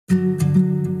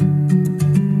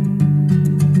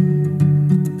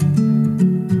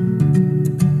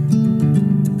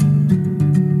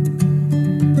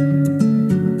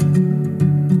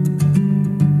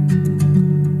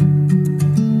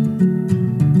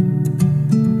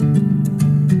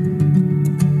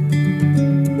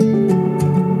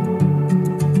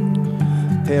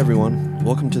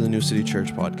Welcome to the New City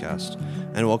Church podcast,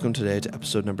 and welcome today to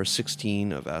episode number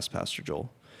 16 of Ask Pastor Joel.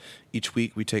 Each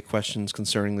week we take questions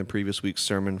concerning the previous week's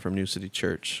sermon from New City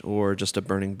Church, or just a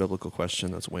burning biblical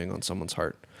question that's weighing on someone's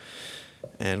heart.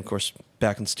 And of course,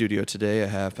 back in studio today, I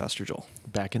have Pastor Joel.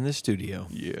 Back in the studio.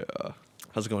 Yeah.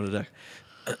 How's it going today?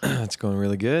 It's going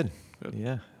really good. Good.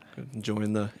 Yeah. Good.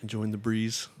 Enjoying the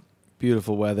breeze.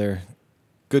 Beautiful weather.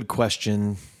 Good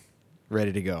question.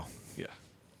 Ready to go. Yeah.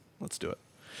 Let's do it.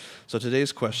 So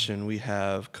today's question we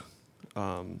have,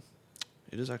 it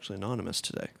is actually anonymous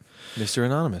today. Mr.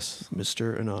 Anonymous.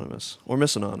 Mr. Anonymous. Or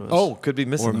Miss Anonymous. Oh, could be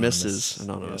Miss or Anonymous. Mrs.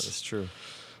 Anonymous. Yeah, that's true.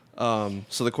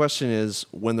 So the question is,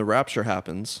 when the rapture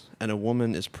happens and a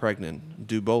woman is pregnant,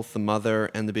 do both the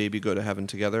mother and the baby go to heaven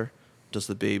together? Does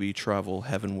the baby travel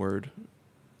heavenward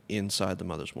inside the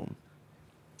mother's womb?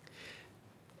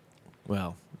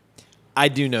 Well, I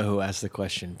do know who asked the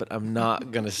question, but I'm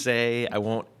not going to say. I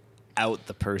won't out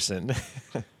the person.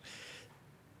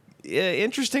 Yeah,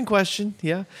 interesting question,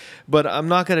 yeah. But I'm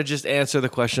not going to just answer the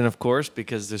question, of course,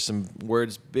 because there's some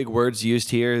big words used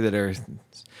here that are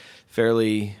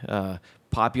fairly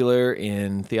popular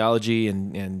in theology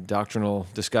and doctrinal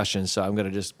discussions. So I'm going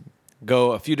to just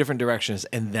go a few different directions,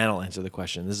 and then I'll answer the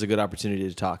question. This is a good opportunity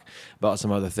to talk about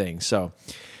some other things. So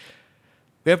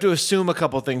we have to assume a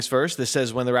couple things first. This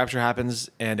says when the rapture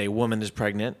happens and a woman is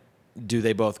pregnant, do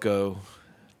they both go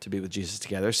to be with Jesus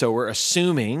together? So we're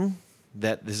assuming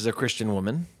that this is a Christian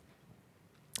woman.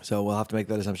 So we'll have to make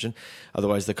that assumption.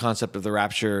 Otherwise, the concept of the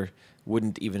rapture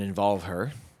wouldn't even involve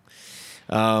her.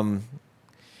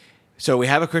 So we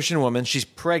have a Christian woman. She's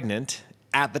pregnant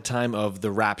at the time of the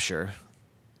rapture.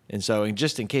 And so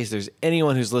just in case there's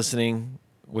anyone who's listening,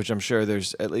 which I'm sure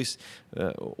there's at least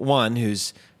one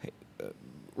who's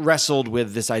wrestled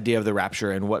with this idea of the rapture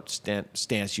and what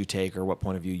stance you take or what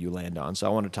point of view you land on. So I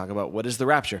want to talk about what is the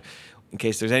rapture. In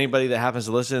case there's anybody that happens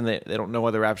to listen, they don't know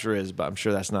what the rapture is, but I'm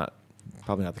sure that's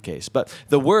probably not the case. But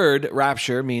the word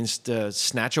rapture means to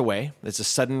snatch away. It's a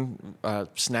sudden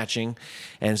snatching.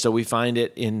 And so we find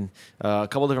it in a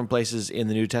couple different places in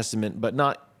the New Testament, but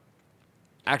not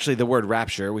actually the word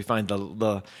rapture. We find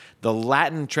the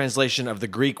Latin translation of the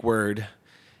Greek word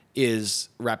is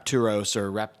rapturos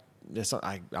or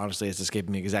honestly, it's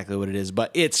escaping me exactly what it is,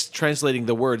 but it's translating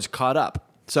the words caught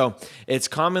up. So it's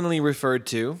commonly referred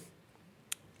to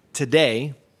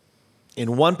today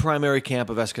in one primary camp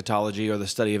of eschatology, or the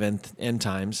study of end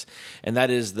times, and that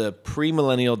is the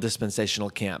premillennial dispensational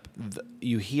camp.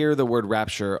 You hear the word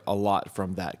rapture a lot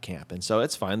from that camp, and so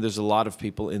it's fine. There's a lot of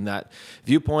people in that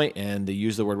viewpoint, and they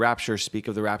use the word rapture, speak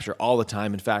of the rapture all the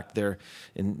time. In fact,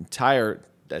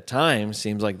 at times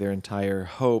seems like their entire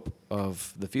hope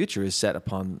of the future is set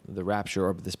upon the rapture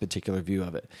or this particular view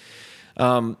of it.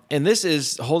 And this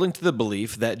is holding to the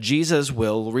belief that Jesus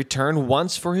will return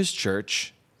once for his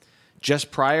church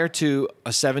just prior to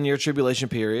a 7-year tribulation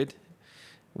period,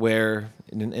 where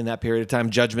in that period of time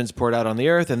judgment's poured out on the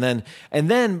earth, and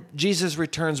then Jesus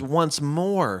returns once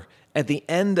more at the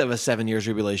end of a 7-year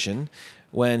tribulation,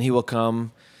 when he will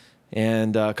come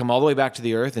and come all the way back to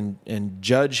the earth and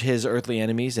judge his earthly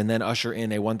enemies, and then usher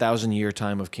in a 1,000-year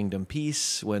time of kingdom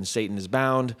peace when Satan is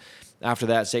bound. After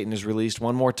that, Satan is released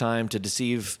one more time to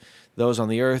deceive those on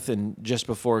the earth, and just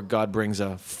before God brings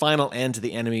a final end to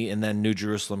the enemy, and then New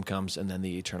Jerusalem comes, and then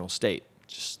the eternal state.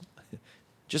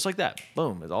 Just like that.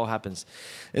 Boom. It all happens.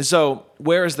 And so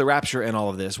where is the rapture in all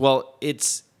of this? Well,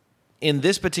 it's in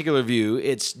this particular view,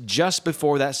 it's just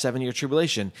before that 7-year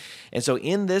tribulation. And so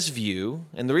in this view,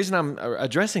 and the reason I'm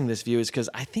addressing this view is because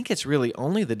I think it's really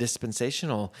only the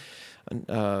dispensational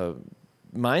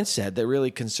mindset that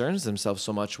really concerns themselves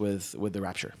so much with the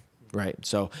rapture, right?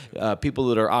 So people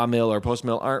that are a-mill or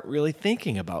post-mill aren't really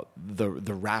thinking about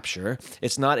the rapture.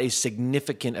 It's not a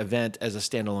significant event as a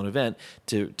standalone event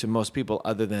to most people,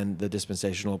 other than the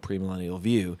dispensational premillennial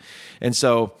view. And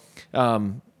so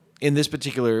in this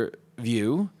particular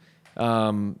view,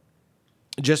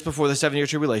 just before the 7-year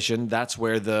tribulation, that's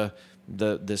where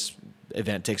this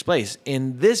event takes place.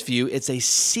 In this view, it's a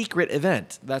secret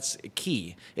event. That's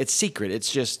key. It's secret.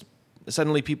 It's just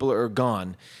suddenly people are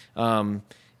gone.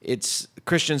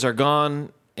 Christians are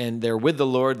gone, and they're with the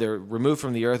Lord. They're removed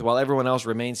from the earth, while everyone else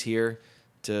remains here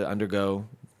to undergo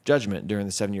judgment during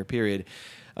the 7-year period,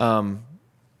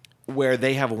 where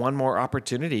they have one more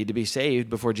opportunity to be saved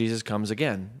before Jesus comes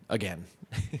again.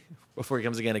 Before he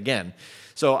comes again.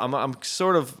 So I'm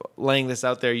sort of laying this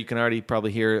out there. You can already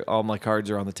probably hear all my cards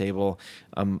are on the table.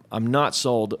 I'm not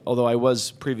sold, although I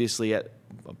was previously at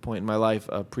a point in my life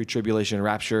a pre-tribulation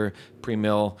rapture,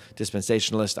 pre-mill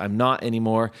dispensationalist. I'm not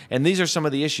anymore. And these are some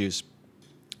of the issues.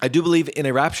 I do believe in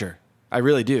a rapture. I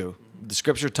really do. The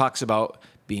scripture talks about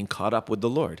being caught up with the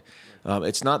Lord.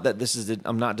 It's not that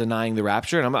I'm not denying the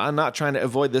rapture, and I'm not trying to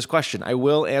avoid this question. I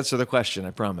will answer the question,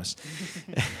 I promise.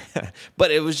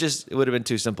 But it would have been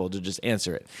too simple to just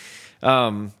answer it.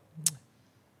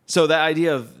 So that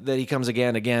idea of that he comes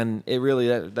again, it really,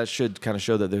 that should kind of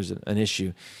show that there's an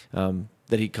issue,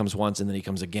 that he comes once and then he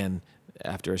comes again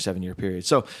after a 7-year period.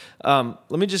 So I'm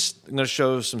going to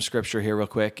show some scripture here real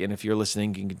quick, and if you're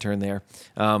listening, you can turn there.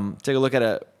 Take a look at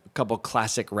a couple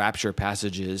classic rapture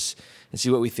passages and see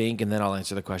what we think, and then I'll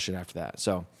answer the question after that.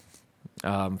 So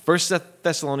 1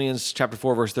 Thessalonians chapter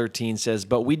 4, verse 13 says,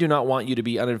 "But we do not want you to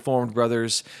be uninformed,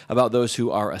 brothers, about those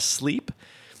who are asleep,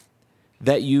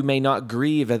 that you may not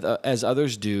grieve as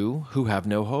others do who have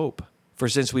no hope. For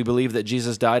since we believe that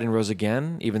Jesus died and rose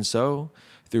again, even so,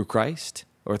 through Christ,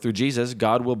 or through Jesus,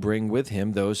 God will bring with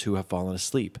him those who have fallen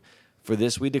asleep. For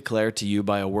this we declare to you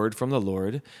by a word from the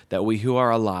Lord, that we who are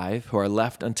alive, who are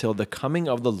left until the coming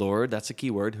of the Lord," that's a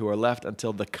key word, "who are left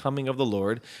until the coming of the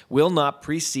Lord, will not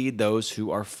precede those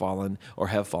who are fallen or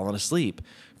have fallen asleep.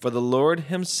 For the Lord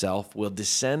himself will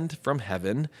descend from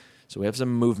heaven." So we have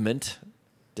some movement,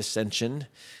 dissension,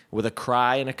 "with a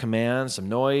cry and a command, some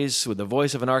noise, with the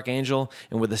voice of an archangel,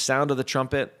 and with the sound of the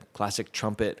trumpet,"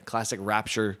 classic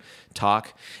rapture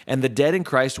talk, "and the dead in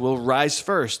Christ will rise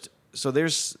first." So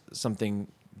there's something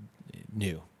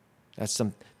new. That's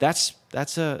an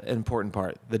important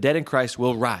part. The dead in Christ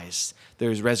will rise.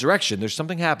 There's resurrection. There's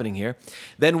something happening here.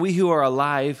 "Then we who are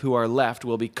alive, who are left,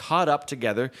 will be caught up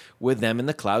together with them in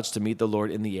the clouds to meet the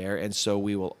Lord in the air, and so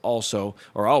we will also,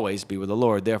 or always, be with the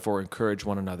Lord. Therefore, encourage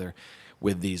one another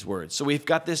with these words." So we've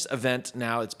got this event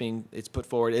now. It's put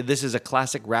forward. This is a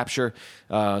classic rapture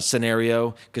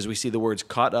scenario, because we see the words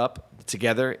 "caught up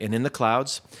together" and "in the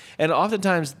clouds." And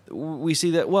oftentimes we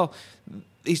see that, well,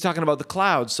 he's talking about the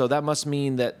clouds, so that must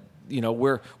mean that,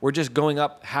 we're just going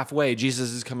up halfway.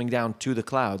 Jesus is coming down to the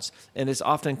clouds. And it's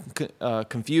often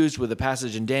confused with a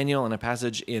passage in Daniel and a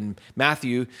passage in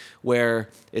Matthew where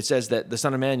it says that the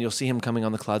Son of Man, you'll see him coming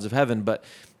on the clouds of heaven. But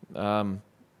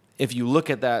if you look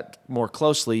at that more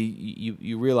closely,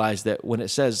 you realize that when it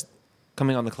says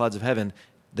coming on the clouds of heaven,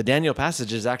 the Daniel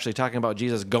passage is actually talking about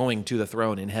Jesus going to the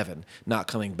throne in heaven, not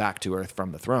coming back to earth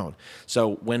from the throne.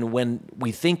 So when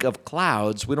we think of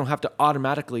clouds, we don't have to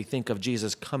automatically think of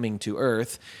Jesus coming to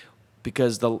earth,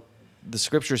 because the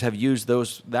scriptures have used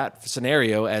that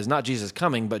scenario as not Jesus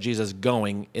coming, but Jesus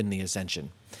going in the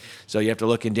ascension. So you have to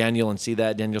look in Daniel and see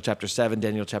that, Daniel chapter 7,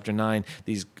 Daniel chapter 9,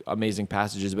 these amazing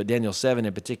passages. But Daniel 7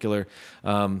 in particular,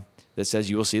 that says,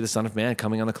 "You will see the Son of Man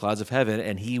coming on the clouds of heaven,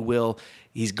 and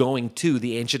he's going to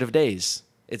the Ancient of Days."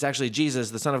 It's actually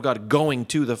Jesus, the Son of God, going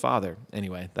to the Father.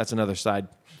 Anyway, that's another side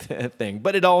thing.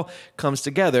 But it all comes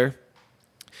together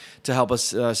to help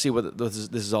us see what this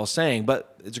is all saying.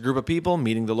 But it's a group of people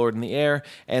meeting the Lord in the air,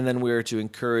 and then we're to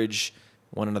encourage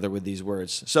one another with these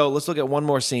words. So let's look at one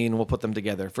more scene. We'll put them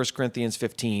together. 1 Corinthians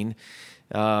 15,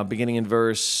 beginning in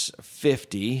verse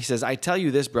 50. He says, "I tell you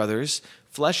this, brothers,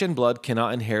 flesh and blood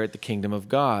cannot inherit the kingdom of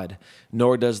God,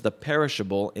 nor does the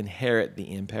perishable inherit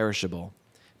the imperishable.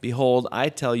 Behold, I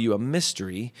tell you a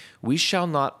mystery. We shall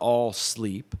not all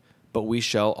sleep, but we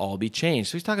shall all be changed."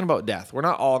 So he's talking about death. We're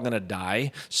not all going to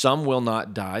die. Some will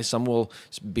not die. Some will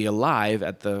be alive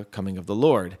at the coming of the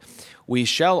Lord. We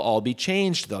shall all be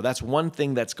changed, though. That's one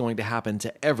thing that's going to happen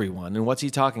to everyone. And what's he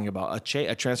talking about?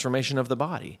 A transformation of the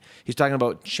body. He's talking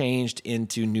about changed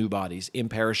into new bodies.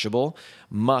 Imperishable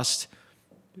must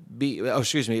be,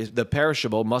 the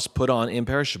perishable must put on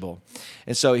imperishable.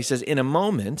 And so he says, in a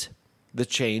moment, the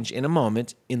change in a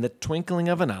moment, in the twinkling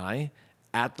of an eye,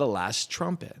 at the last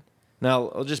trumpet. Now,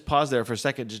 I'll just pause there for a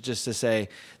second just to say,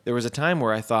 there was a time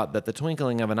where I thought that the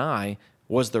twinkling of an eye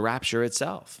was the rapture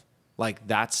itself. Like,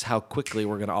 that's how quickly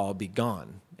we're going to all be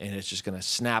gone. And it's just going to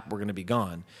snap, we're going to be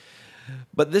gone.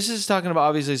 But this is talking about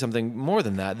obviously something more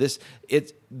than that.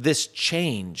 This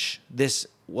change, this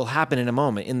will happen in a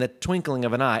moment, in the twinkling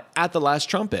of an eye, at the last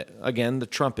trumpet. Again, the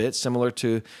trumpet, similar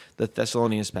to the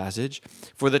Thessalonians passage.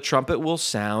 "For the trumpet will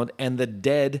sound, and the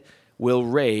dead will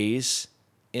raise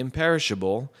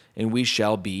imperishable, and we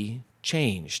shall be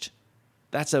changed."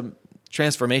 That's a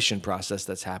transformation process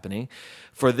that's happening.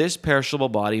 "For this perishable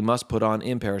body must put on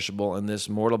imperishable, and this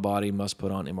mortal body must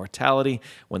put on immortality.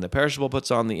 When the perishable puts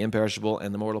on the imperishable,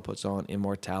 and the mortal puts on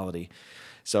immortality."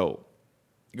 So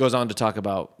it goes on to talk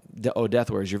about, "O death,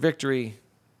 where is your victory?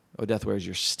 O death, where is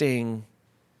your sting?"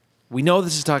 We know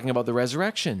this is talking about the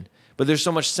resurrection, but there's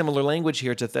so much similar language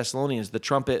here to Thessalonians. The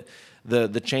trumpet,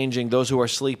 the changing, those who are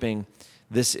sleeping,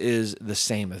 this is the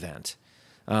same event.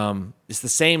 It's the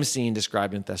same scene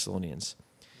described in Thessalonians.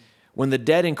 When the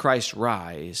dead in Christ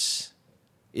rise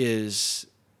is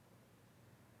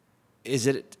is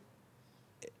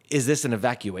this an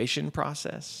evacuation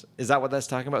process? Is that what that's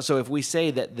talking about? So if we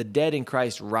say that the dead in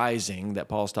Christ rising that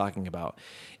Paul's talking about,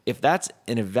 if that's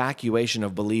an evacuation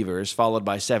of believers followed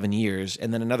by 7 years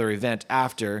and then another event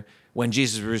after when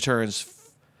Jesus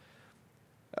returns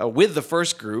with the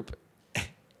first group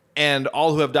and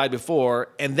all who have died before,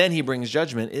 and then he brings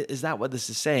judgment, is that what this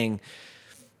is saying?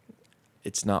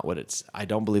 It's not what I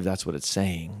don't believe that's what it's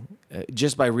saying.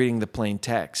 Just by reading the plain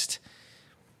text,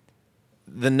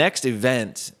 the next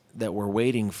event that we're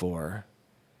waiting for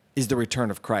is the return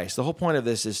of Christ. The whole point of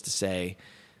this is to say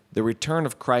the return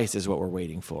of Christ is what we're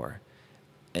waiting for.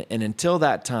 And until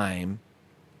that time,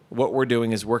 what we're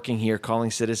doing is working here,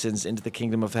 calling citizens into the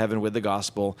kingdom of heaven with the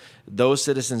gospel. Those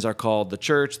citizens are called the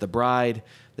church, the bride,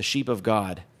 the sheep of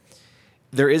God.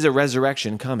 There is a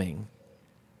resurrection coming.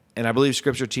 And I believe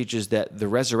Scripture teaches that the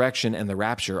resurrection and the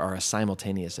rapture are a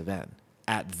simultaneous event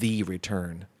at the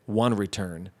return,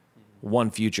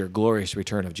 one future glorious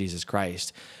return of Jesus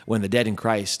Christ, when the dead in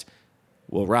Christ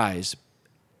will rise.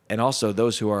 And also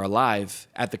those who are alive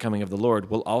at the coming of the Lord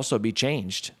will also be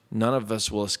changed. None of us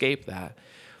will escape that.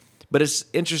 But it's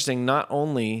interesting,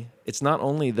 it's not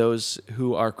only those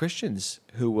who are Christians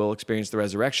who will experience the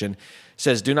resurrection. It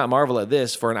says, do not marvel at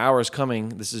this, for an hour is coming,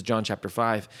 this is John chapter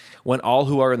 5, when all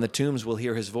who are in the tombs will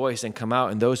hear his voice and come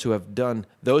out, and those who have done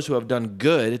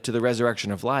good to the resurrection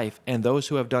of life, and those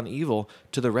who have done evil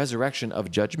to the resurrection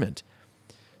of judgment.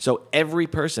 So every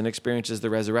person experiences the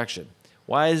resurrection.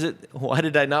 Why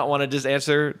did I not want to just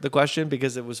answer the question?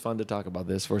 Because it was fun to talk about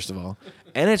this, first of all.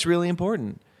 And it's really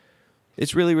important.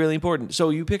 It's really, really important. So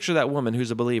you picture that woman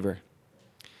who's a believer.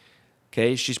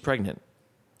 Okay, she's pregnant.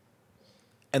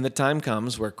 And the time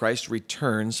comes where Christ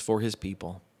returns for his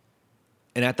people.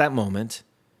 And at that moment,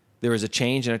 there is a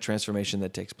change and a transformation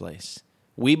that takes place.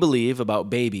 We believe about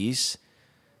babies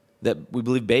that we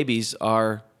believe babies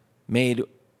are made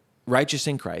righteous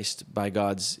in Christ by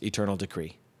God's eternal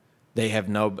decree. They have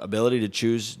no ability to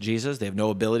choose Jesus. They have no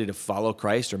ability to follow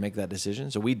Christ or make that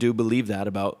decision. So we do believe that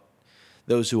about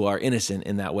those who are innocent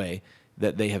in that way,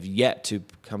 that they have yet to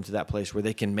come to that place where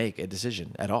they can make a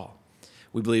decision at all.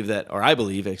 We believe that, or I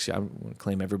believe, actually, I'm going to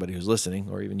claim everybody who's listening,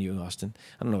 or even you, Austin.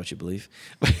 I don't know what you believe.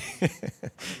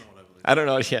 I don't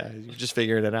know. Yeah, you're just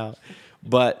figuring it out.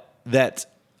 But that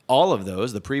all of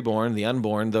those, the preborn, the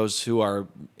unborn, those who are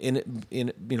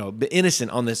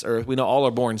innocent on this earth, we know all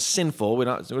are born sinful. We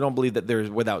don't believe that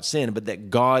they're without sin, but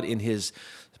that God, in his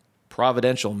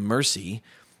providential mercy,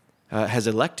 has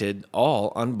elected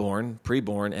all unborn,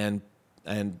 preborn,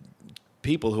 and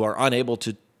people who are unable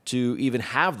to even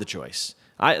have the choice.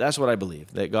 That's what I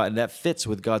believe, that God, and that fits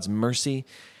with God's mercy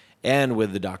and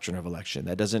with the doctrine of election.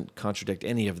 That doesn't contradict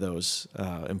any of those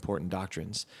important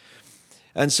doctrines.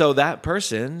 And so that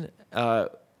person,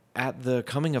 at the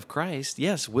coming of Christ,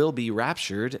 yes, will be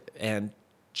raptured and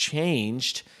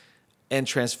changed and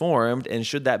transformed. And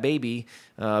should that baby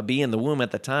be in the womb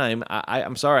at the time,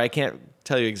 I'm sorry, I can't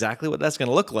tell you exactly what that's going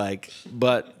to look like,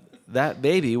 but that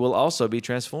baby will also be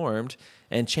transformed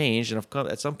and changed. And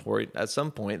at some point,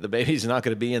 the baby's not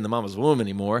going to be in the mama's womb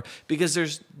anymore,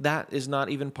 because that is not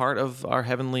even part of our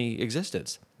heavenly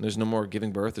existence. There's no more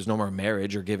giving birth. There's no more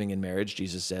marriage or giving in marriage,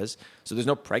 Jesus says. So there's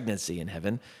no pregnancy in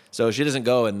heaven. So she doesn't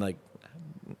go and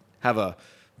have a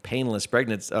painless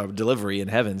pregnancy delivery in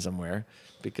heaven somewhere,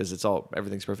 because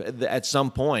everything's perfect. At some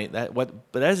point,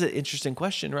 but that is an interesting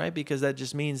question, right? Because that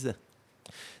just means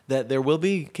that there will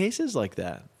be cases like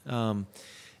that.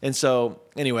 And so,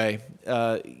 anyway,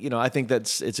 I think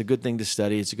it's a good thing to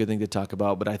study. It's a good thing to talk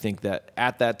about. But I think that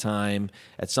at that time,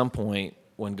 at some point,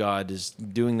 when God is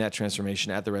doing that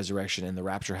transformation at the resurrection and the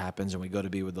rapture happens and we go to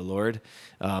be with the Lord,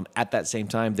 at that same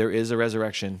time, there is a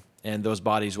resurrection, and those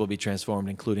bodies will be transformed,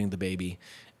 including the baby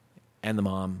and the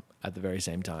mom at the very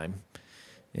same time.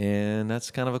 And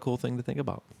that's kind of a cool thing to think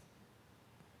about.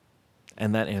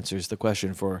 And that answers the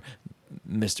question for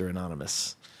Mr.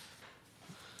 Anonymous.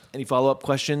 Any follow-up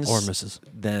questions? Or Mrs.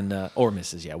 Then, or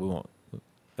Mrs., yeah, we won't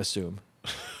assume.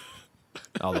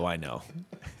 Although I know.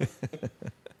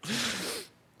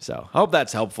 So I hope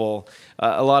that's helpful.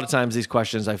 A lot of times these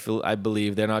questions, I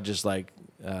believe, they're not just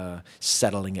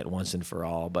settling it once and for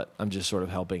all, but I'm just sort of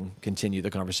helping continue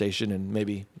the conversation and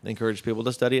maybe encourage people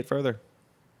to study it further.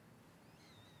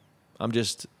 I'm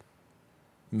just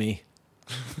me.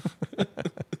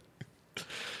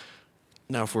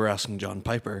 Now, if we're asking John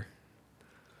Piper,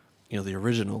 the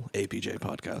original APJ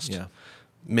podcast, yeah,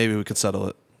 maybe we could settle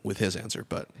it with his answer,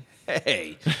 but...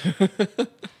 Hey,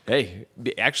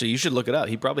 actually, you should look it up.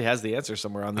 He probably has the answer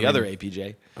somewhere on the other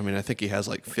APJ. I think he has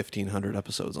 1,500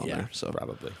 episodes on there. So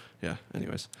probably. Yeah,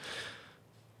 anyways.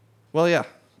 Well, yeah.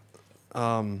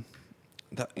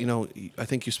 That, I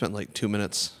think you spent like 2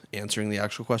 minutes answering the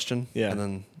actual question. Yeah.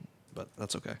 But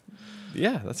that's okay.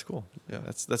 Yeah, that's cool. Yeah.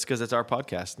 That's because it's our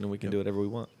podcast and we can do whatever we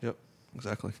want. Yep,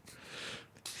 exactly.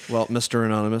 Well, Mr.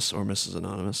 Anonymous or Mrs.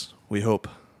 Anonymous, we hope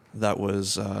that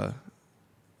was a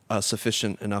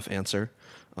sufficient enough answer,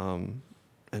 and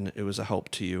it was a help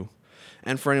to you,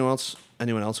 and for anyone else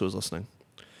who is listening.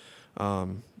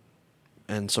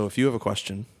 And so, if you have a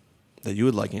question that you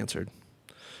would like answered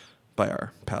by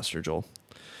our Pastor Joel,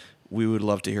 we would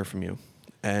love to hear from you.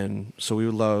 And so we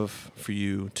would love for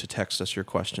you to text us your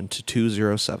question to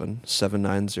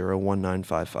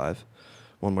 207-790-1955.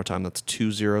 One more time, that's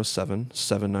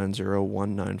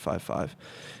 207-790-1955.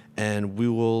 And we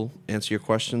will answer your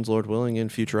questions, Lord willing, in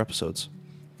future episodes.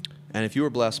 And if you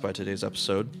were blessed by today's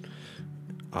episode,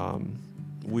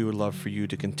 we would love for you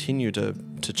to continue to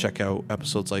check out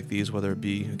episodes like these, whether it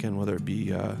be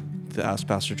the Ask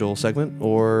Pastor Joel segment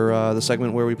or the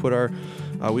segment where we put our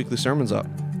weekly sermons up.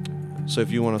 So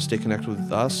if you want to stay connected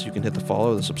with us, you can hit the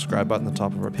follow or the subscribe button at the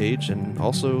top of our page. And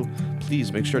also,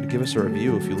 please make sure to give us a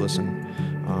review if you listen,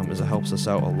 as it helps us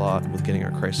out a lot with getting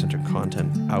our Christ-centered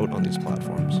content out on these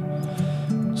platforms.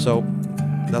 So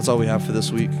that's all we have for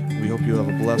this week. We hope you have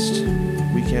a blessed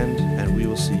weekend, and we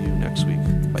will see you next week.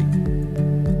 Bye.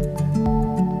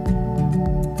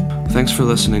 Thanks for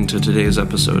listening to today's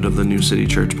episode of the New City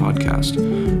Church podcast.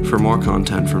 For more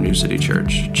content from New City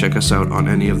Church, check us out on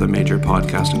any of the major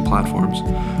podcasting platforms.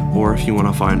 Or if you want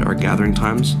to find our gathering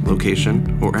times,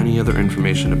 location, or any other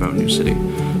information about New City,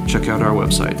 check out our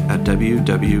website at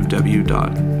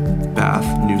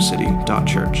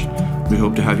www.bathnewcity.church. We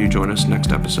hope to have you join us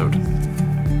next episode.